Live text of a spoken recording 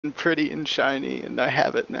pretty and shiny, and I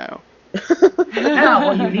have it now. Now,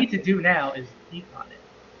 what you need to do now is decon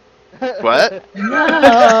it. What?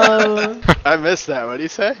 No. I missed that. What do you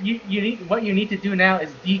say? What you need to do now is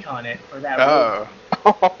decon it for that Oh.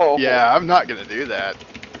 Oh. Yeah, I'm not gonna do that.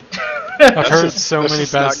 I've heard so that's many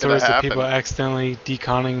just bad not gonna stories of happen. people accidentally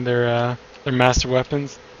deconning their master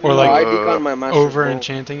weapons, or No, like I decon my master over bow.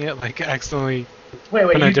 enchanting it, like accidentally. Wait,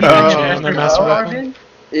 Put a you different decon enchant on their Master master Bow, weapon? Arvin?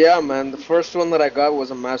 Yeah, man. The first one that I got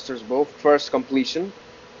was a master's bow, first completion,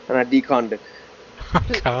 and I deconned it. Oh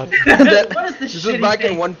god. What is this This shitty was back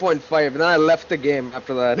thing? in 1.5, and then I left the game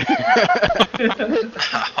after that.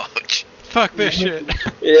 Ouch. Fuck this shit.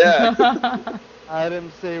 Yeah.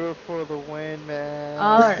 Item saver for the win, man.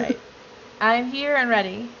 Alright. I'm here and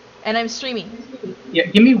ready. And I'm streaming. Yeah,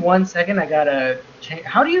 give me 1 second. I gotta change.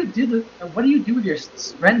 How do you do the? What do you do with your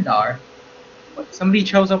Rendar? What, somebody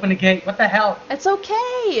chose open the gate. What the hell? It's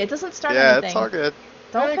okay. It doesn't start Yeah, anything. it's all good.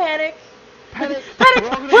 Don't panic. Panic! Panic! We're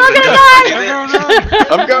all We're all gonna die!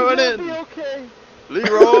 I'm going It'll be in. okay.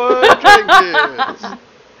 Leroy Jenkins.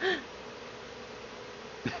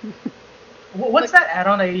 What's that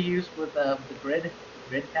add-on that you use with the grid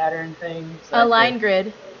pattern thing? A line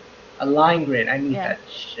grid. A line grid. I need Yeah. that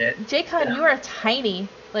shit. Jaycon, you are tiny.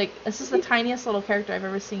 Like, this is the tiniest little character I've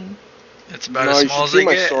ever seen. It's about No, as you small should as see they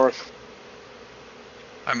my get. sword.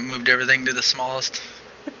 I moved everything to the smallest.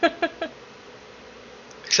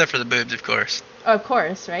 Except for the boobs, of course. Of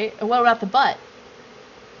course, right? And what about the butt?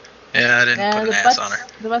 Yeah, I didn't put the an ass butt's, on her.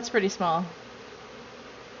 the butt's pretty small.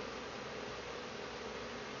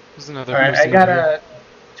 There's another Alright, I person over here. gotta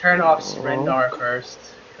turn off Rendar first,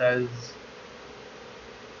 because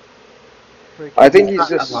I think he's it's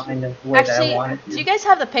not just. aligned the way that I Actually, want it to. do you guys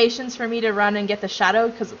have the patience for me to run and get the shadow?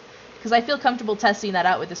 Because I feel comfortable testing that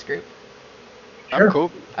out with this group. I'm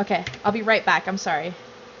cool. Okay, I'll be right back. I'm sorry.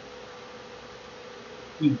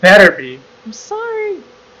 You better be. I'm sorry.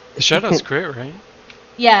 The Shadow's crit, right?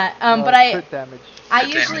 Yeah, but I Crit damage. Crit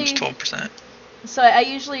usually damage 12%. so I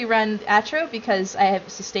usually run Atro because I have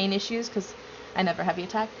sustain issues because I never heavy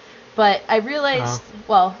attack. But I realized,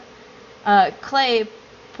 well, Clay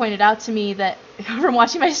pointed out to me that from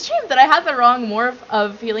watching my stream that I had the wrong morph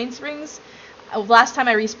of healing springs. Last time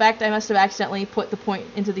I respect, I must have accidentally put the point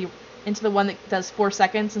into the one that does 4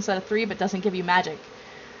 seconds instead of 3, but doesn't give you magic.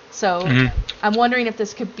 So I'm wondering if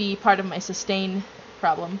this could be part of my sustain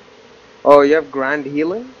problem. Oh, you have grand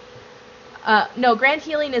healing? No, Grand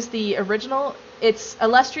Healing is the original. It's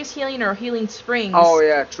Illustrious Healing or Healing Springs. Oh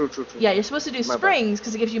yeah, true. Yeah, you're supposed to do My bad. springs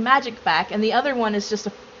because it gives you magic back, and the other one is just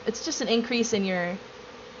it's just an increase in your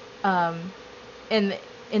in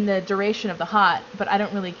the duration of the hot. But I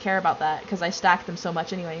don't really care about that because I stack them so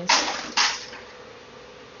much anyways.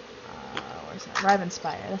 Where's that?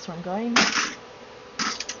 Rivenspire. That's where I'm going.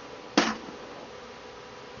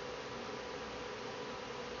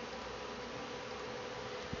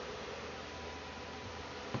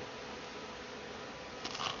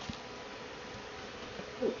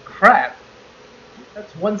 Oh, crap.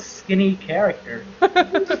 That's one skinny character.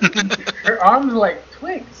 Her arms are like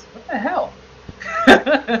twigs. What the hell?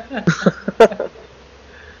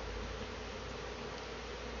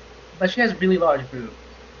 But she has really large boobs.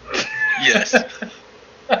 Yes.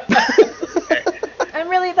 And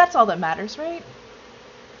really, that's all that matters, right?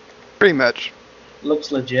 Pretty much.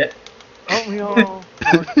 Looks legit. Oh, we all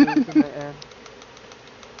work in the end.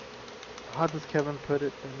 How does Kevin put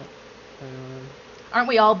it? Aren't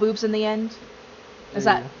we all boobs in the end? Is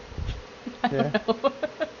that? I Yeah. don't know.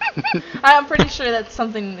 I'm pretty sure that's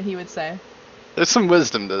something that he would say. There's some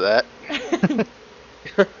wisdom to that.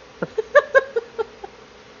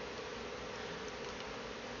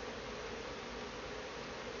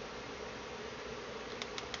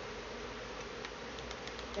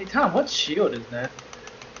 Hey Tom, what shield is that?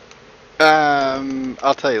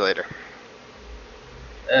 I'll tell you later.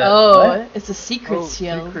 Oh, What? it's a secret Oh,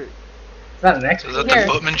 shield. secret. It's not an expert. Is that the Here,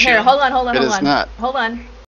 footman here, shield? hold on, hold on, It hold is on. not. Hold on.